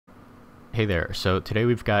Hey there, so today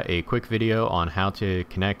we've got a quick video on how to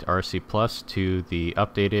connect RSC Plus to the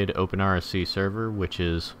updated OpenRSC server, which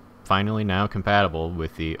is finally now compatible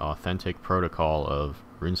with the authentic protocol of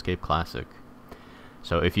RuneScape Classic.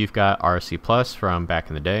 So if you've got RSC Plus from back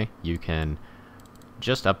in the day, you can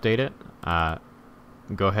just update it,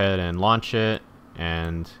 go ahead and launch it,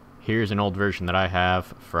 and here's an old version that I have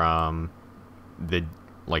from the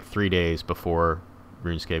 3 days before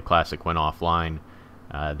RuneScape Classic went offline.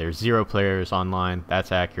 There's 0 players online.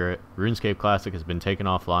 That's accurate. RuneScape Classic has been taken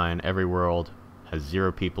offline. Every world has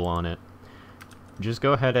 0 people on it. Just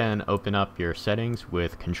go ahead and open up your settings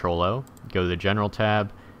with Control-O. Go to the General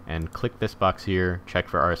tab and click this box here. Check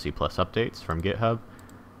for RSC Plus updates from GitHub.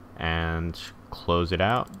 And close it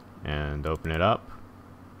out and open it up.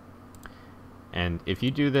 And if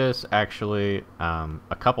you do this actually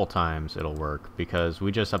a couple times, it'll work, because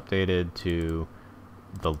we just updated to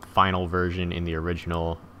the final version in the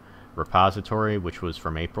original repository, which was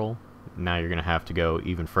from April. Now you're going to have to go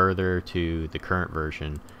even further to the current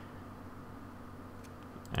version,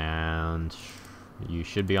 and you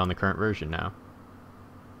should be on the current version now.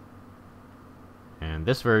 And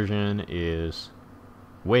this version is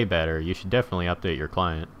way better. You should definitely update your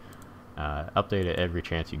client. Update it every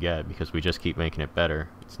chance you get, because we just keep making it better.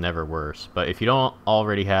 It's never worse. But if you don't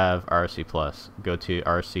already have RSC Plus, go to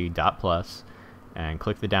rsc.plus and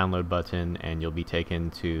click the download button, and you'll be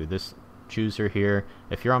taken to this chooser here.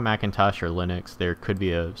 If you're on Macintosh or Linux, there could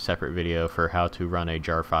be a separate video for how to run a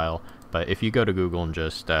jar file, but if you go to Google and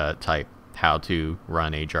just type how to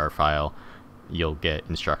run a jar file, you'll get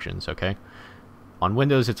instructions, okay? On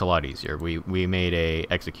Windows it's a lot easier. We made a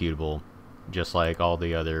executable just like all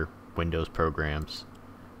the other Windows programs.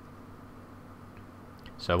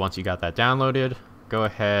 So once you got that downloaded, go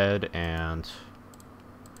ahead and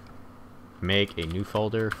make a new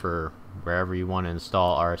folder for wherever you want to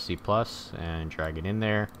install RSC Plus and drag it in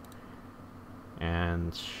there.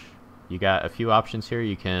 And you got a few options here.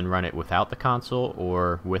 You can run it without the console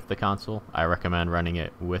or with the console. I recommend running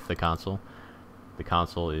it with the console. The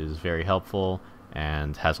console is very helpful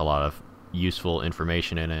and has a lot of useful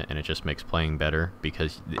information in it, and it just makes playing better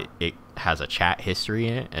because it has a chat history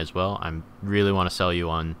in it as well. I really want to sell you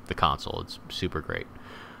on the console. It's super great.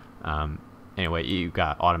 Anyway, you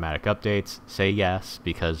got automatic updates. Say yes,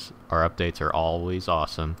 because our updates are always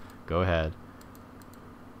awesome. Go ahead.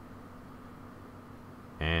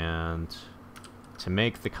 And to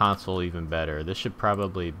make the console even better, this should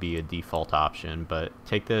probably be a default option, but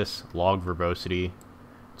take this log verbosity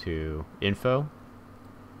to info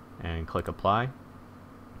and click apply.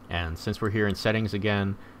 And since we're here in settings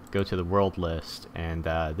again, go to the world list, and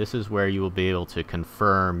this is where you will be able to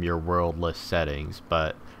confirm your world list settings.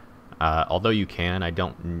 But although you can, I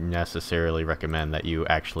don't necessarily recommend that you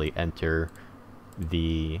actually enter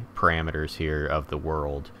the parameters here of the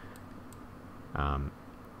world.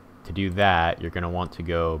 To do that, you're going to want to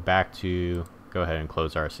go back to, go ahead and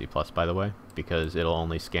close RSC Plus, by the way, because it'll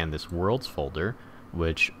only scan this worlds folder,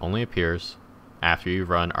 which only appears after you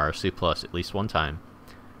run RSC Plus at least one time,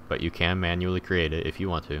 but you can manually create it if you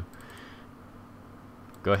want to.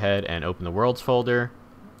 Go ahead and open the worlds folder.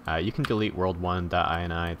 You can delete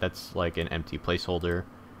world1.ini, that's like an empty placeholder,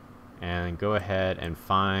 and go ahead and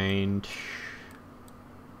find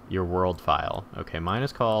your world file. Okay, mine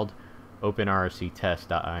is called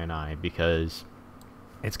openrsctest.ini because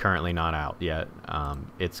it's currently not out yet.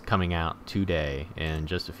 It's coming out today in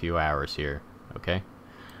just a few hours here, okay?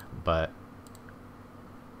 But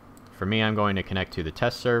for me, I'm going to connect to the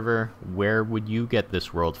test server. Where would you get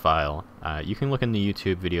this world file? You can look in the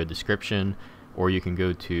YouTube video description, or you can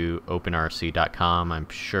go to openrsc.com. I'm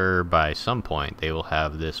sure by some point they will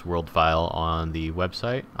have this world file on the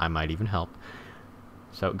website. I might even help.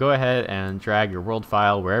 So go ahead and drag your world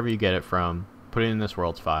file wherever you get it from, put it in this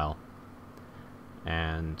worlds file,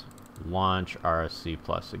 and launch RSC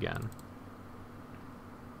Plus again.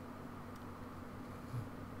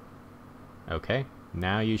 Okay,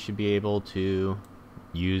 now you should be able to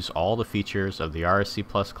use all the features of the RSC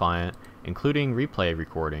Plus client, including replay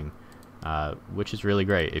recording. Which is really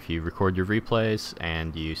great. If you record your replays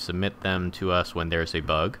and you submit them to us when there's a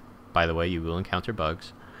bug, by the way, you will encounter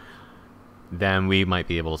bugs, then we might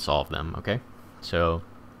be able to solve them, okay? So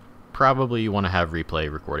probably you want to have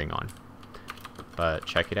replay recording on. But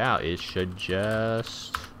check it out, it should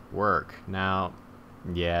just work. Now,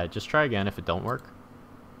 yeah, just try again if it don't work.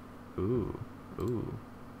 Ooh, ooh,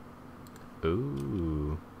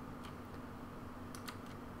 ooh.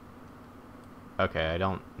 Okay, I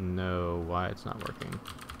don't know why it's not working.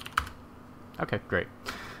 Okay, great.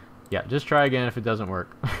 Yeah, just try again if it doesn't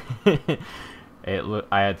work. I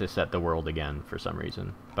had to set the world again for some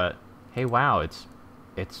reason, but hey, wow, it's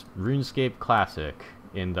RuneScape Classic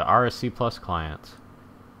in the RSC Plus client,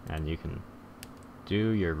 and you can do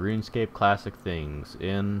your RuneScape Classic things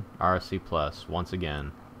in RSC Plus once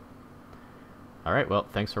again. Alright, well,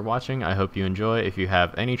 thanks for watching. I hope you enjoy. If you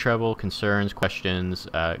have any trouble, concerns, questions,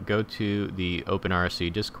 go to the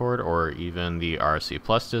OpenRSC Discord or even the RSC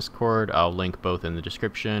Plus Discord. I'll link both in the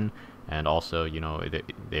description, and also, you know,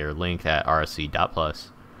 they're linked at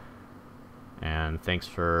rsc.plus. And thanks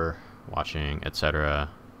for watching, etc.